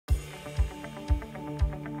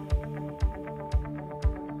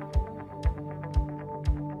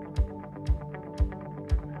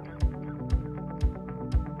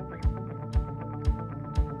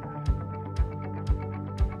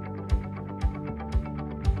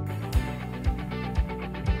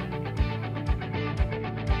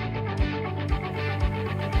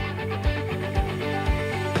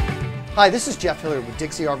Hi, this is Jeff Hilliard with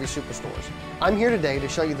Dixie RV Superstores. I'm here today to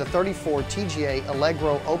show you the 34 TGA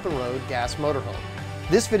Allegro Open Road gas motorhome.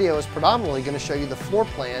 This video is predominantly going to show you the floor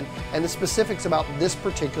plan and the specifics about this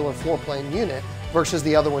particular floor plan unit versus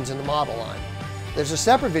the other ones in the model line. There's a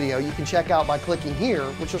separate video you can check out by clicking here,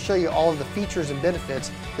 which will show you all of the features and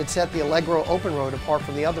benefits that set the Allegro Open Road apart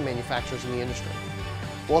from the other manufacturers in the industry.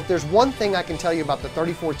 Well, if there's one thing I can tell you about the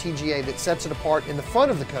 34 TGA that sets it apart in the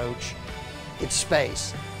front of the coach, it's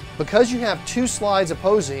space. Because you have two slides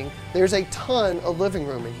opposing, there's a ton of living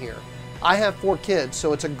room in here. I have 4 kids,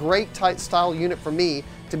 so it's a great tight style unit for me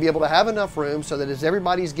to be able to have enough room so that as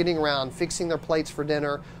everybody's getting around, fixing their plates for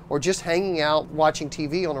dinner, or just hanging out watching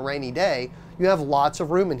TV on a rainy day, you have lots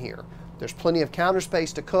of room in here. There's plenty of counter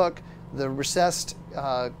space to cook. The recessed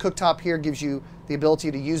cooktop here gives you the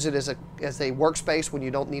ability to use it as a workspace when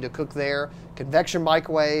you don't need to cook there. Convection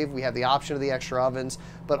microwave, we have the option of the extra ovens,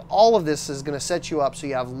 but all of this is going to set you up so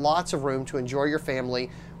you have lots of room to enjoy your family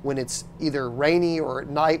when it's either rainy or at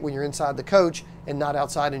night when you're inside the coach and not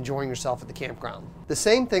outside enjoying yourself at the campground. The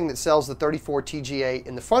same thing that sells the 34 TGA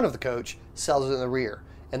in the front of the coach sells it in the rear,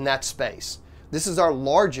 and that's space. This is our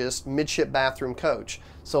largest midship bathroom coach.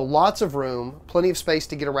 So lots of room, plenty of space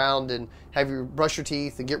to get around and have you brush your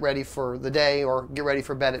teeth and get ready for the day or get ready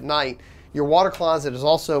for bed at night. Your water closet is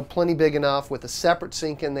also plenty big enough with a separate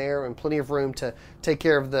sink in there and plenty of room to take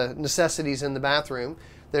care of the necessities in the bathroom.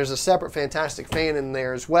 There's a separate fantastic fan in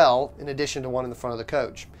there as well, in addition to one in the front of the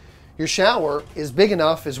coach. Your shower is big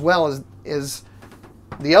enough as well as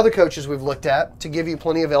the other coaches we've looked at to give you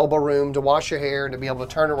plenty of elbow room to wash your hair and to be able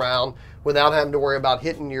to turn around without having to worry about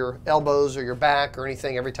hitting your elbows or your back or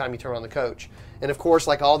anything every time you turn on the coach. And of course,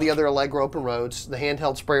 like all the other Allegro Open Roads, the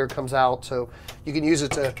handheld sprayer comes out so you can use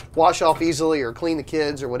it to wash off easily or clean the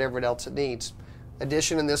kids or whatever else it needs.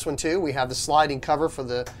 Addition in this one too, we have the sliding cover for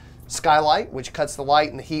the skylight, which cuts the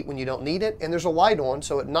light and the heat when you don't need it. And there's a light on,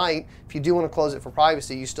 so at night, if you do want to close it for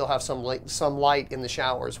privacy, you still have some light in the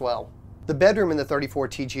shower as well. The bedroom in the 34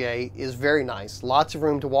 TGA is very nice. Lots of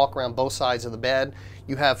room to walk around both sides of the bed.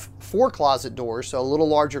 You have 4 closet doors, so a little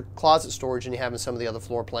larger closet storage than you have in some of the other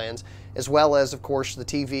floor plans, as well as, of course, the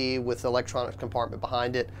TV with the electronics compartment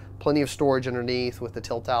behind it. Plenty of storage underneath with the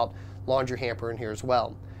tilt-out laundry hamper in here as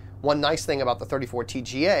well. One nice thing about the 34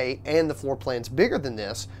 TGA and the floor plans bigger than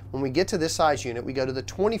this, when we get to this size unit, we go to the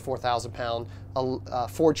 24,000 pound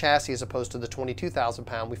Ford chassis as opposed to the 22,000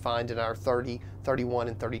 pound we find in our 30, 31,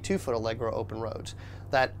 and 32 foot Allegro Open Roads.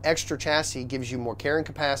 That extra chassis gives you more carrying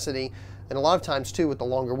capacity, and a lot of times too with the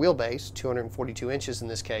longer wheelbase, 242 inches in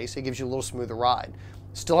this case, it gives you a little smoother ride.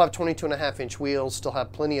 Still have 22.5-inch wheels, still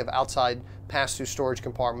have plenty of outside pass-through storage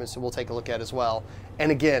compartments that we'll take a look at as well.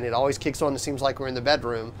 And again, it always kicks on, it seems like we're in the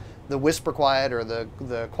bedroom. The Whisper Quiet or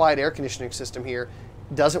the quiet air conditioning system here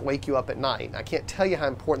doesn't wake you up at night. I can't tell you how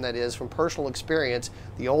important that is from personal experience.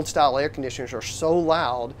 The old style air conditioners are so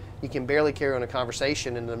loud, you can barely carry on a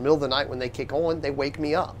conversation. In the middle of the night when they kick on, they wake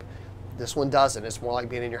me up. This one doesn't. It's more like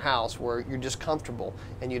being in your house where you're just comfortable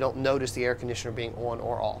and you don't notice the air conditioner being on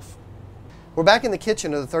or off. We're back in the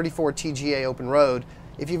kitchen of the 34 TGA Open Road.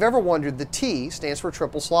 If you've ever wondered, the T stands for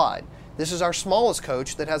triple slide. This is our smallest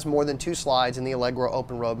coach that has more than 2 slides in the Allegro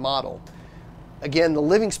Open Road model. Again, the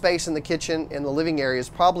living space in the kitchen and the living area is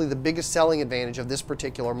probably the biggest selling advantage of this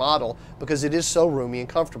particular model because it is so roomy and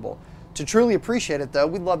comfortable. To truly appreciate it though,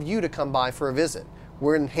 we'd love you to come by for a visit.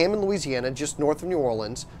 We're in Hammond, Louisiana, just north of New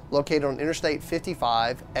Orleans, located on Interstate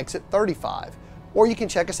 55, exit 35. Or you can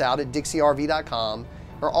check us out at DixieRV.com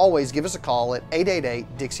or always give us a call at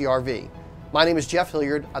 888-DIXIE-RV. My name is Jeff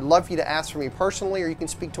Hilliard. I'd love for you to ask for me personally, or you can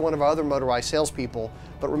speak to one of our other motorized salespeople.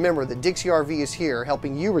 But remember that Dixie RV is here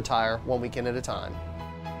helping you retire one weekend at a time.